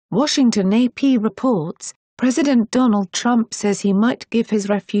Washington AP reports, President Donald Trump says he might give his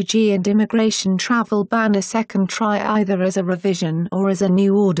refugee and immigration travel ban a second try either as a revision or as a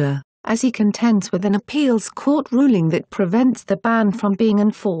new order, as he contends with an appeals court ruling that prevents the ban from being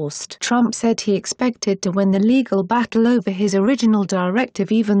enforced. Trump said he expected to win the legal battle over his original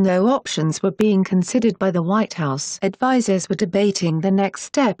directive even though options were being considered by the White House. Advisers were debating the next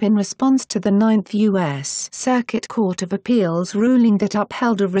step in response to the Ninth U.S. Circuit Court of Appeals ruling that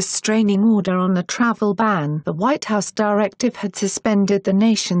upheld a restraining order on the travel ban. The White House directive had suspended the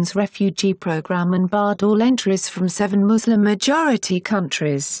nation's refugee program and barred all entries from 7 Muslim-majority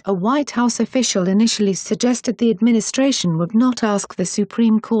countries. A White House official initially suggested the administration would not ask the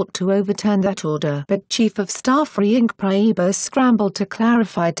Supreme Court to overturn that order, but Chief of Staff Reince Priebus scrambled to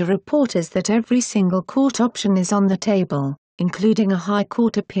clarify to reporters that every single court option is on the table, including a high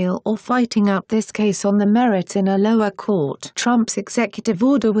court appeal or fighting out this case on the merits in a lower court. Trump's executive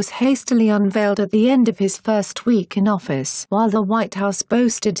order was hastily unveiled at the end of his first week in office. While the White House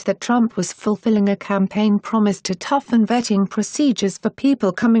boasted that Trump was fulfilling a campaign promise to toughen vetting procedures for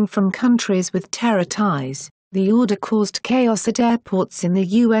people coming from countries with terror ties, the order caused chaos at airports in the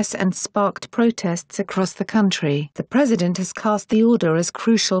U.S. and sparked protests across the country. The president has cast the order as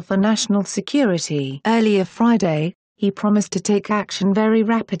crucial for national security. Earlier Friday, he promised to take action very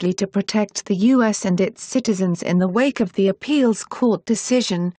rapidly to protect the U.S. and its citizens in the wake of the appeals court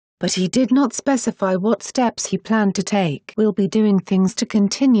decision, but he did not specify what steps he planned to take. "We'll be doing things to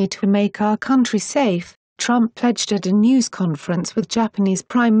continue to make our country safe," Trump pledged at a news conference with Japanese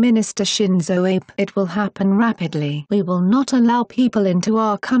Prime Minister Shinzo Abe. "It will happen rapidly. We will not allow people into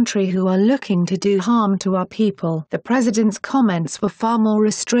our country who are looking to do harm to our people." The president's comments were far more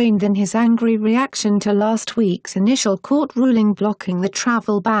restrained than his angry reaction to last week's initial court ruling blocking the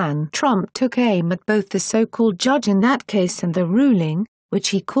travel ban. Trump took aim at both the so-called judge in that case and the ruling, which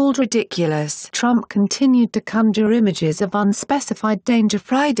he called ridiculous. Trump continued to conjure images of unspecified danger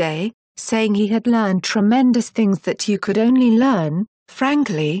Friday, saying he had learned tremendous things that you could only learn,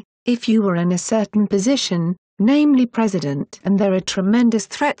 frankly, if you were in a certain position, namely president. "And there are tremendous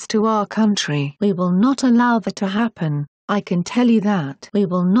threats to our country. We will not allow that to happen. I can tell you that. We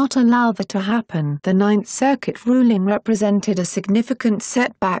will not allow that to happen." The Ninth Circuit ruling represented a significant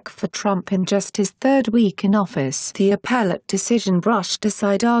setback for Trump in just his third week in office. The appellate decision brushed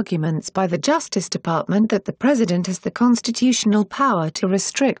aside arguments by the Justice Department that the president has the constitutional power to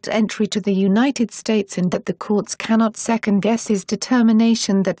restrict entry to the United States and that the courts cannot second-guess his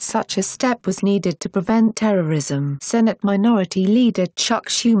determination that such a step was needed to prevent terrorism. Senate Minority Leader Chuck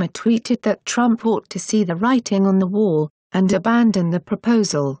Schumer tweeted that Trump ought to see the writing on the wall and abandon the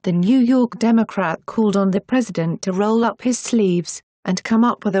proposal. The New York Democrat called on the president to roll up his sleeves and come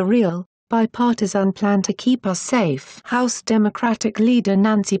up with a real, bipartisan plan to keep us safe. House Democratic leader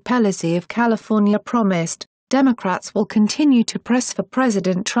Nancy Pelosi of California promised, "Democrats will continue to press for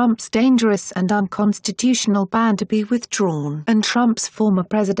President Trump's dangerous and unconstitutional ban to be withdrawn." And Trump's former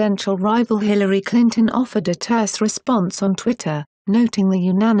presidential rival Hillary Clinton offered a terse response on Twitter, noting the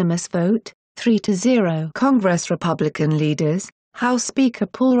unanimous vote, 3-0. Congress Republican leaders, House Speaker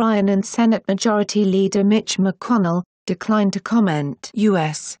Paul Ryan and Senate Majority Leader Mitch McConnell, declined to comment.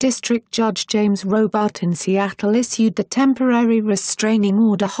 U.S. District Judge James Robart in Seattle issued the temporary restraining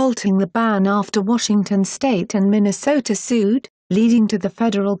order halting the ban after Washington state and Minnesota sued, leading to the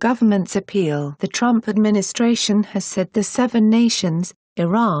federal government's appeal. The Trump administration has said the 7 nations,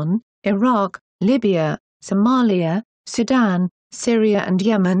 Iran, Iraq, Libya, Somalia, Sudan, Syria and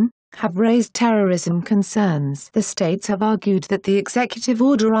Yemen, have raised terrorism concerns. The states have argued that the executive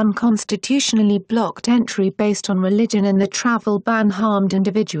order unconstitutionally blocked entry based on religion and the travel ban harmed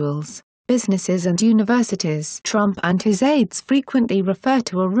individuals, businesses and universities. Trump and his aides frequently refer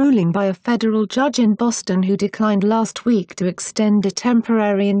to a ruling by a federal judge in Boston who declined last week to extend a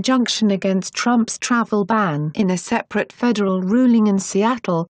temporary injunction against Trump's travel ban. In a separate federal ruling in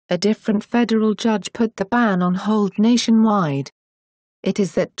Seattle, a different federal judge put the ban on hold nationwide. It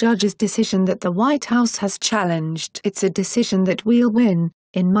is that judge's decision that the White House has challenged. "It's a decision that we'll win,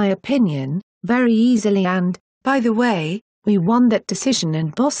 in my opinion, very easily and, by the way, we won that decision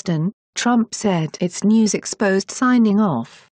in Boston," Trump said. It's news exposed signing off.